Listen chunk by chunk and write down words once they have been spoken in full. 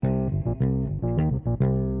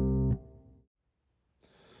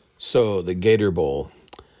So the Gator Bowl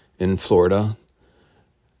in Florida,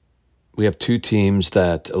 we have two teams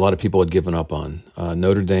that a lot of people had given up on,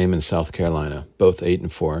 Notre Dame and South Carolina, both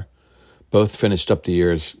 8-4. Both finished up the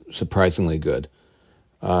year as surprisingly good.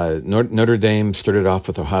 Notre Dame started off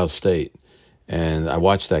with Ohio State, and I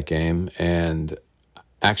watched that game, and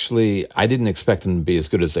actually I didn't expect them to be as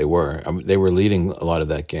good as they were. They were leading a lot of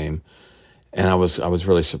that game, and I was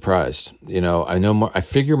really surprised. I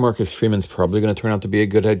figure Marcus Freeman's probably going to turn out to be a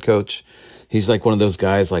good head coach. He's like one of those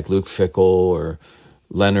guys like Luke Fickell or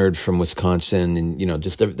Leonard from Wisconsin, and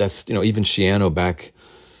even Shiano back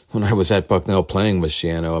when I was at Bucknell playing with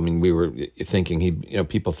Shiano. I mean, we were thinking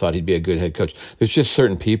people thought he'd be a good head coach. There's just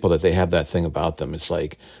certain people that they have that thing about them. It's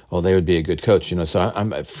like, oh, they would be a good coach.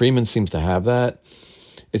 So Freeman seems to have that.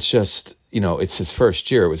 It's just, it's his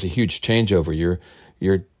first year. It was a huge changeover.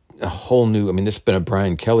 You're a whole new. I mean, this has been a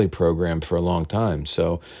Brian Kelly program for a long time.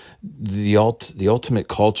 So the ultimate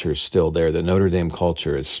culture is still there. The Notre Dame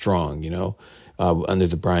culture is strong. Under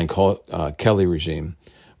the Brian Kelly regime.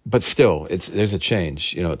 But still, there's a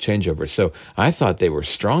change, a changeover. So I thought they were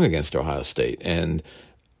strong against Ohio State. And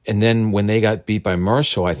then when they got beat by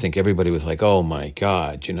Marshall, I think everybody was like, oh, my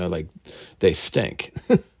God, like they stink.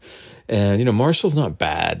 And, Marshall's not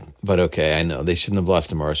bad, but okay, I know. They shouldn't have lost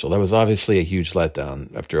to Marshall. That was obviously a huge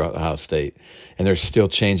letdown after Ohio State. And they're still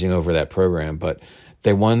changing over that program. But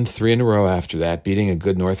they won 3 in a row after that, beating a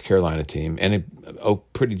good North Carolina team and a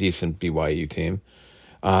pretty decent BYU team.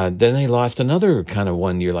 Then they lost another kind of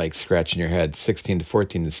one you're like scratching your head,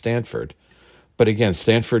 16-14 to Stanford. But again,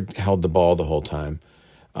 Stanford held the ball the whole time.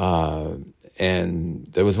 And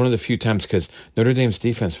there was one of the few times because Notre Dame's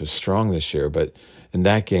defense was strong this year, but in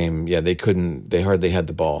that game, they hardly had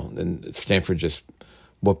the ball. And Stanford just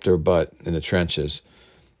whooped their butt in the trenches.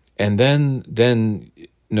 And then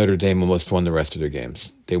Notre Dame almost won the rest of their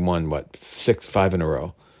games. They won, 5 in a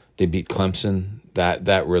row. They beat Clemson. That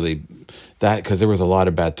because there was a lot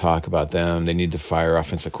of bad talk about them. They need to fire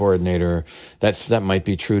offensive coordinator. That might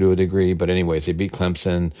be true to a degree, but anyways, they beat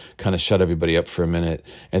Clemson, kind of shut everybody up for a minute,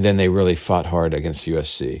 and then they really fought hard against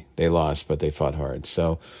USC. They lost, but they fought hard.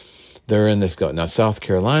 So they're in this go. Now South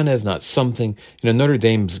Carolina is not something. Notre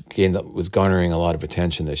Dame's game that was garnering a lot of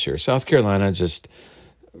attention this year. South Carolina just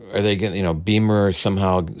are they getting Beamer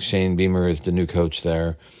somehow? Shane Beamer is the new coach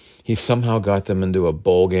there. He somehow got them into a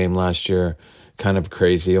bowl game last year. Kind of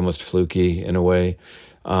crazy, almost fluky in a way.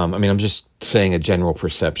 I'm just saying a general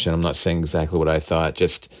perception. I'm not saying exactly what I thought.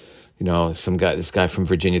 Just, this guy from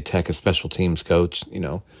Virginia Tech, a special teams coach,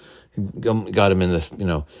 got him in this,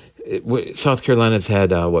 South Carolina's had,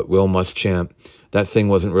 Will Muschamp. That thing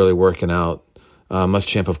wasn't really working out.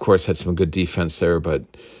 Muschamp, of course, had some good defense there, but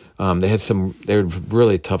they had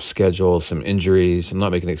really tough schedule, some injuries. I'm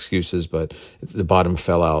not making excuses, but the bottom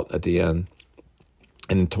fell out at the end.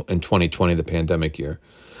 In 2020, the pandemic year.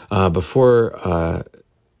 Before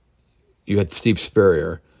you had Steve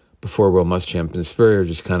Spurrier, before Will Muschamp, and Spurrier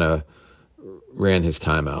just kind of ran his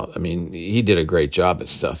time out. I mean, he did a great job at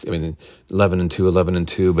stuff.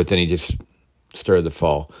 11-2, but then he just started to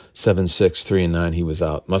fall. 7-6, 3-9, he was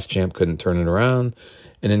out. Muschamp couldn't turn it around.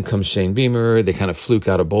 And then comes Shane Beamer. They kind of fluke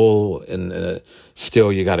out a bowl, and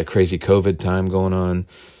still you got a crazy COVID time going on.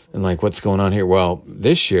 And what's going on here? Well,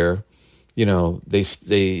 this year, they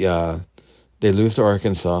lose to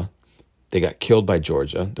Arkansas. They got killed by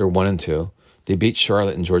Georgia. They're 1-2. They beat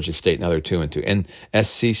Charlotte and Georgia State. Now they're 2-2. And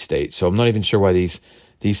SC State. So I'm not even sure why these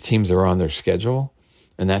teams are on their schedule.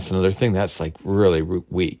 And that's another thing that's really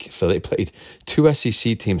weak. So they played 2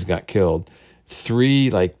 SEC teams, got killed. 3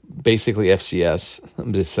 basically FCS.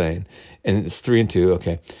 I'm just saying. And it's 3-2.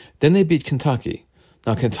 Okay. Then they beat Kentucky.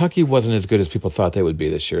 Now, Kentucky wasn't as good as people thought they would be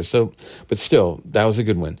this year. So, but still, that was a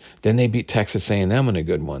good win. Then they beat Texas A&M in a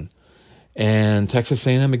good one. And Texas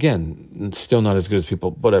A&M, again, still not as good as people,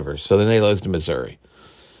 whatever. So then they lose to Missouri.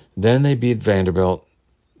 Then they beat Vanderbilt.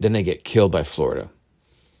 Then they get killed by Florida.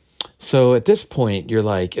 So at this point, you're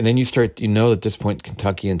and then at this point,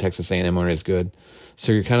 Kentucky and Texas A&M aren't as good.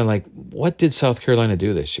 So you're kind of what did South Carolina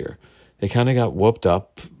do this year? They kind of got whooped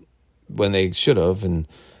up when they should have, and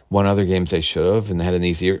won other games they should have, and had an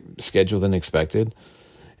easier schedule than expected.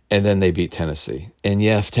 And then they beat Tennessee. And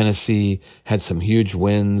yes, Tennessee had some huge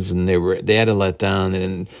wins, and they had a letdown,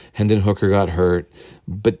 and Hendon Hooker got hurt.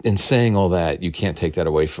 But in saying all that, you can't take that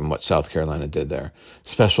away from what South Carolina did there.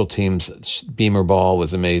 Special teams, Beamer ball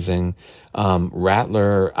was amazing.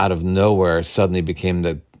 Rattler, out of nowhere, suddenly became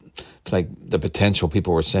the potential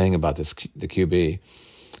people were saying about the QB.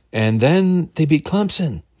 And then they beat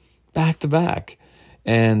Clemson back to back.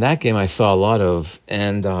 And that game I saw a lot of.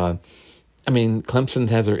 And, mean, Clemson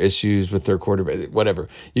has their issues with their quarterback, whatever.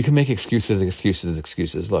 You can make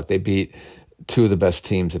excuses. Look, they beat two of the best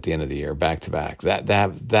teams at the end of the year, back to back.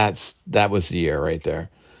 That was the year right there.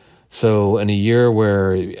 So in a year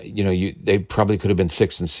where, they probably could have been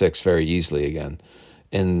 6-6 very easily again.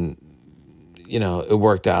 And, it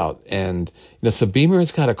worked out. And, so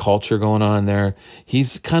Beamer's got a culture going on there.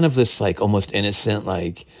 He's kind of this like almost innocent,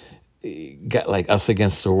 like, got like us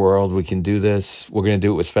against the world. We can do this. We're going to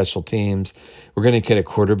do it with special teams. We're going to get a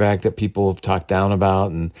quarterback that people have talked down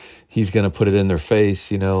about, and he's going to put it in their face,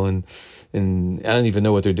 and I don't even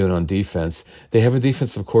know what they're doing on defense. They have a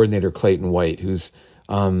defensive coordinator, Clayton White, who's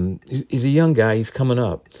he's a young guy. He's coming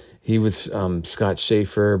up. He was Scott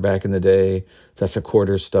Schaefer back in the day. That's the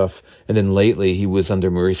quarter stuff. And then lately he was under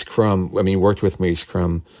Maurice Crum. Worked with Maurice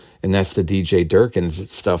Crum, and that's the DJ Durkins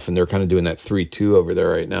stuff. And they're kind of doing that 3-2 over there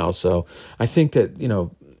right now. So I think that,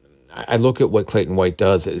 I look at what Clayton White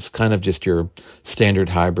does. It's kind of just your standard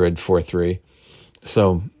hybrid 4-3.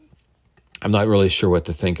 So I'm not really sure what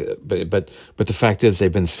to think, but the fact is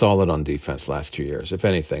they've been solid on defense last 2 years, if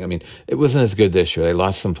anything. It wasn't as good this year. They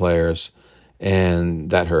lost some players, and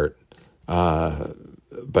that hurt.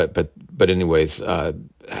 But anyways,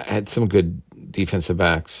 had some good defensive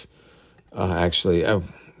backs. Actually,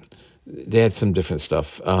 they had some different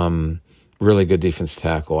stuff. Really good defense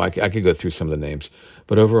tackle. I could go through some of the names,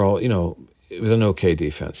 but overall, it was an okay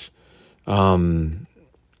defense.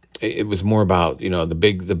 It was more about, the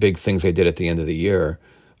big things they did at the end of the year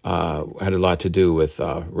had a lot to do with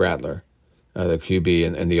Rattler, the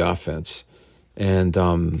QB, and the offense, and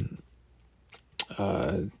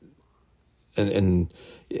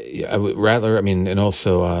Rattler. And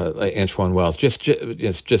also like Antoine Wells. Just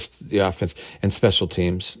the offense and special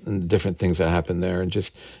teams and different things that happened there, and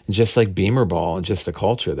just like Beamer ball and just the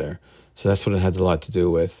culture there. So that's what it had a lot to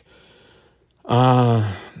do with.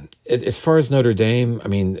 As far as Notre Dame,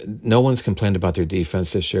 no one's complained about their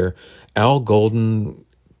defense this year. Al Golden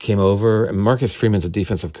came over, and Marcus Freeman's a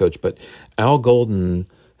defensive coach, but Al Golden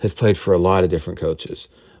has played for a lot of different coaches.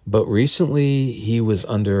 But recently he was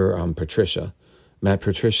under Matt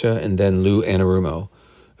Patricia, and then Lou Anarumo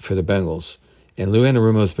for the Bengals. And Lou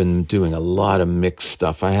Anarumo's been doing a lot of mixed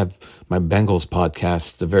stuff. I have my Bengals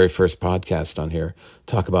podcast, the very first podcast on here,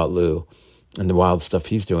 talk about Lou and the wild stuff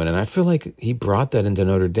he's doing. And I feel like he brought that into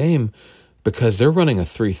Notre Dame because they're running a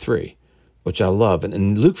 3-3, which I love.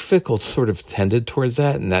 And Luke Fickell sort of tended towards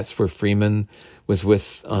that, and that's where Freeman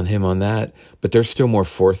was on him on that. But they're still more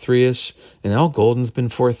 4-3-ish. And Al Golden's been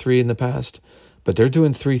 4-3 in the past, but they're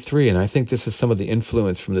doing 3-3. And I think this is some of the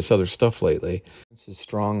influence from this other stuff lately. This is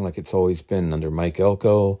strong like it's always been under Mike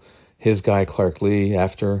Elko, his guy Clark Lee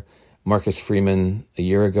after, Marcus Freeman a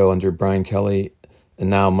year ago under Brian Kelly, and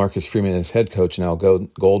now Marcus Freeman is head coach, and Al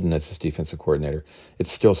Golden as his defensive coordinator.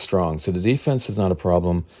 It's still strong. So the defense is not a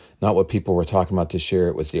problem, not what people were talking about this year.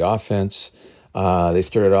 It was the offense. They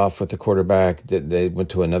started off with the quarterback. They went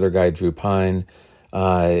to another guy, Drew Pine.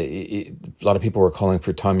 A lot of people were calling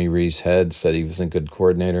for Tommy Rees' head, said he wasn't a good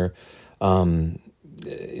coordinator. They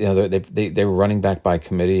were running back by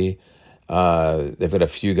committee. They've got a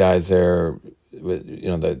few guys there.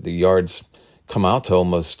 The yards come out to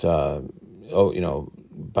almost about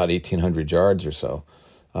 1,800 yards or so.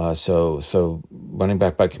 So running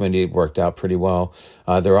back by committee worked out pretty well.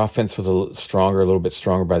 Their offense was a little bit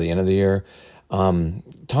stronger by the end of the year.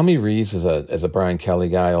 Tommy Rees is a Brian Kelly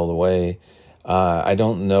guy all the way. I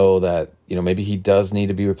don't know that, maybe he does need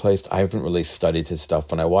to be replaced. I haven't really studied his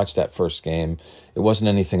stuff. When I watched that first game, it wasn't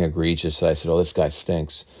anything egregious that I said, oh, this guy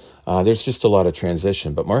stinks. There's just a lot of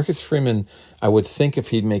transition. But Marcus Freeman, I would think if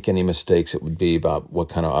he'd make any mistakes, it would be about what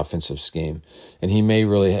kind of offensive scheme. And he may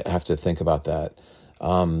really have to think about that.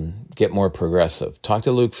 Get more progressive. Talk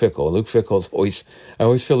to Luke Fickell. I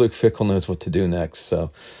always feel Luke Fickell knows what to do next.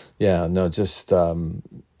 So, yeah, no, just, they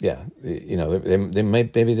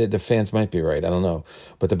might, maybe the fans might be right. I don't know.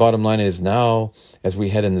 But the bottom line is now, as we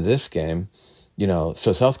head into this game,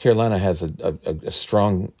 so South Carolina has a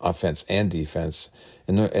strong offense and defense,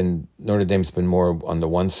 and Notre Dame's been more on the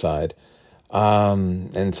one side,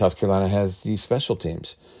 and South Carolina has these special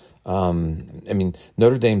teams.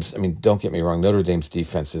 Notre Dame's, don't get me wrong, Notre Dame's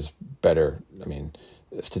defense is better.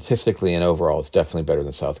 Statistically and overall, it's definitely better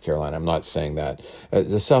than South Carolina. I'm not saying that.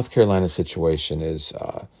 The South Carolina situation is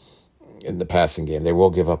in the passing game. They will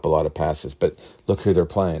give up a lot of passes, but look who they're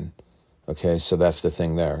playing. Okay, so that's the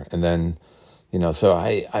thing there. And then, well,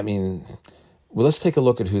 let's take a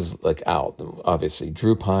look at who's out. Obviously,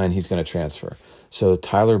 Drew Pine, he's going to transfer. So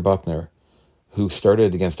Tyler Buckner, who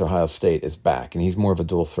started against Ohio State, is back, and he's more of a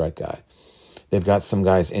dual threat guy. They've got some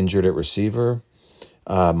guys injured at receiver.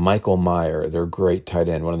 Michael Meyer, their great tight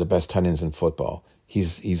end, one of the best tight ends in football.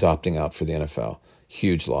 He's opting out for the NFL.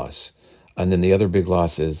 Huge loss. And then the other big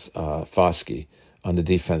loss is Foskey on the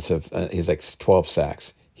defensive. He's like 12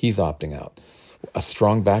 sacks. He's opting out. A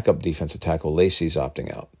strong backup defensive tackle, Lacey's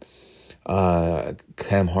opting out.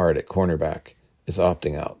 Cam Hart at cornerback is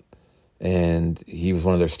opting out. And he was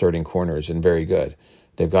one of their starting corners and very good.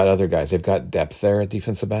 They've got other guys. They've got depth there at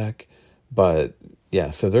defensive back. But,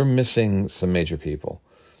 yeah, so they're missing some major people.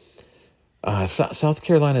 South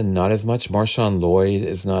Carolina, not as much. Marshawn Lloyd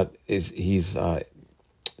he's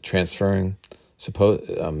transferring,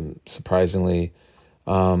 surprisingly.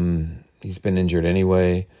 He's been injured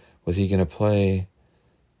anyway. Was he going to play?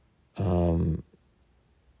 I don't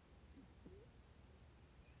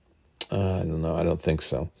know. I don't think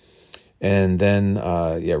so. And then,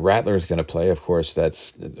 Rattler is going to play. Of course,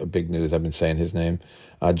 that's a big news. I've been saying his name.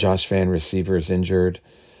 Josh Van, receiver, is injured.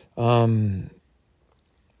 They're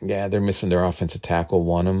missing their offensive tackle,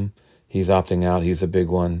 Wanham. He's opting out. He's a big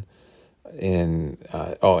one. And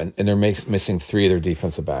they're missing 3 of their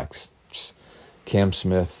defensive backs. Cam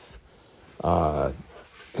Smith.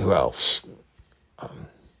 Who else?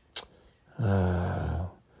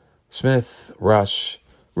 Smith, Rush,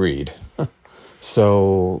 Reed.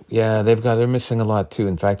 So, they're missing a lot too.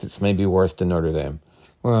 In fact, it's maybe worse than Notre Dame.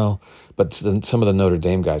 Well, but some of the Notre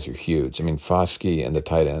Dame guys are huge. I mean, Foskey and the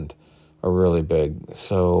tight end are really big.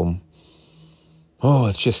 So,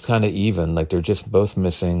 it's just kind of even. Like, they're just both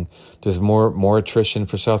missing. There's more attrition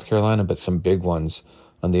for South Carolina, but some big ones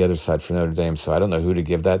on the other side for Notre Dame. So I don't know who to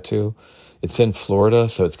give that to. It's in Florida,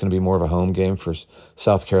 so it's going to be more of a home game for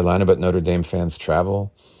South Carolina, but Notre Dame fans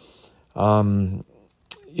travel. I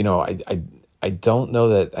don't know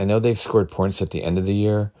that. I know they've scored points at the end of the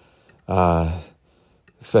year,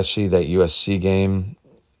 especially that USC game.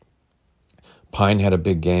 Pine had a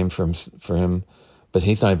big game for him, but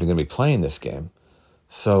he's not even going to be playing this game.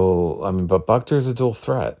 So, but Buchter's a dual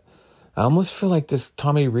threat. I almost feel like this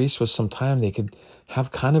Tommy Rees was some time they could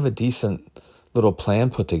have kind of a decent little plan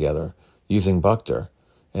put together using Buchter.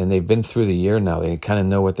 And they've been through the year now. They kind of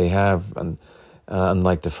know what they have,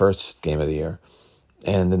 unlike the first game of the year.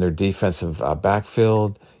 And then their defensive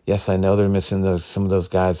backfield. Yes, I know they're missing some of those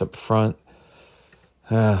guys up front.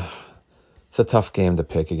 It's a tough game to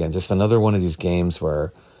pick again. Just another one of these games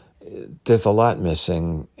where there's a lot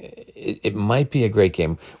missing. It might be a great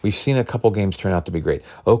game. We've seen a couple games turn out to be great.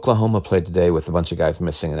 Oklahoma played today with a bunch of guys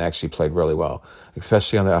missing and actually played really well,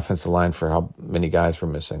 especially on the offensive line for how many guys were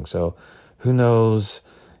missing. So who knows?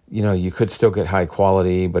 You could still get high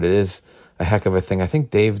quality, but it is a heck of a thing. I think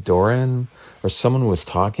Dave Doran or someone was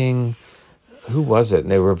talking. Who was it? And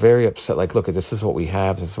they were very upset. Like, look, this is what we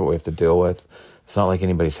have. This is what we have to deal with. It's not like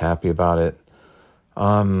anybody's happy about it.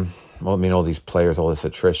 All these players, all this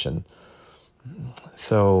attrition.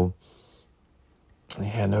 So,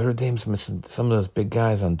 Notre Dame's missing some of those big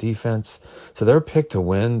guys on defense. So they're picked to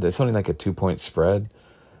win. It's only like a 2-point spread.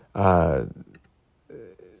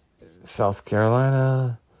 South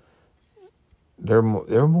Carolina, they're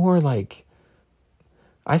more like,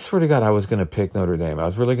 I swear to God, I was going to pick Notre Dame. I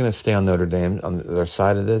was really going to stay on Notre Dame on their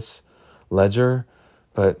side of this ledger,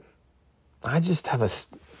 but I just have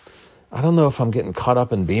I don't know if I'm getting caught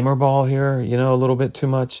up in Beamer ball here, a little bit too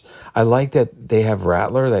much. I like that they have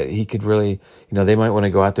Rattler, that he could really, they might want to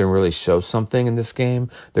go out there and really show something in this game.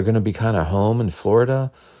 They're going to be kind of home in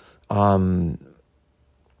Florida. And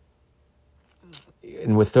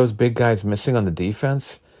with those big guys missing on the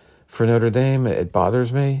defense for Notre Dame, it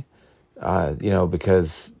bothers me,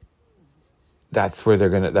 because that's where they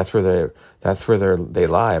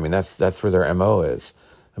lie. I mean, that's where their MO is.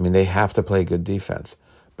 I mean, they have to play good defense.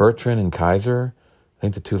 Bertrand and Kaiser, I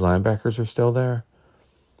think the 2 linebackers are still there.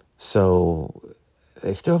 So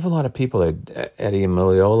they still have a lot of people. Eddie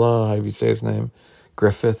Emiliola, how do you say his name?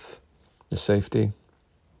 Griffith, the safety.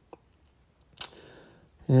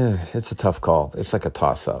 Yeah, it's a tough call. It's like a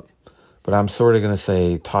toss-up. But I'm sort of going to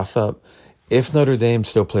say toss-up. If Notre Dame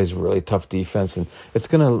still plays really tough defense, and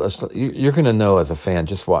you're going to know as a fan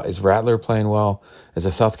just what is Rattler playing well? Is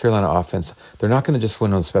the South Carolina offense? They're not going to just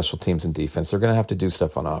win on special teams and defense. They're going to have to do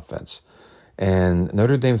stuff on offense. And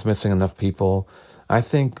Notre Dame's missing enough people. I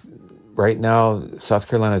think right now South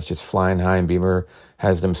Carolina is just flying high, and Beamer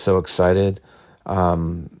has them so excited.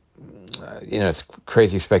 It's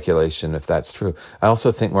crazy speculation if that's true. I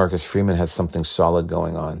also think Marcus Freeman has something solid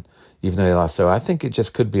going on, even though they lost. So I think it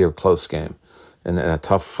just could be a close game and a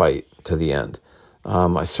tough fight to the end.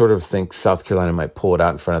 I sort of think South Carolina might pull it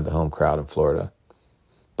out in front of the home crowd in Florida.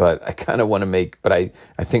 But I kind of want to I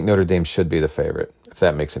think Notre Dame should be the favorite, if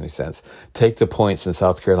that makes any sense. Take the points in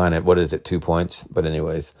South Carolina. What is it, 2 points? But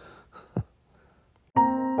anyways,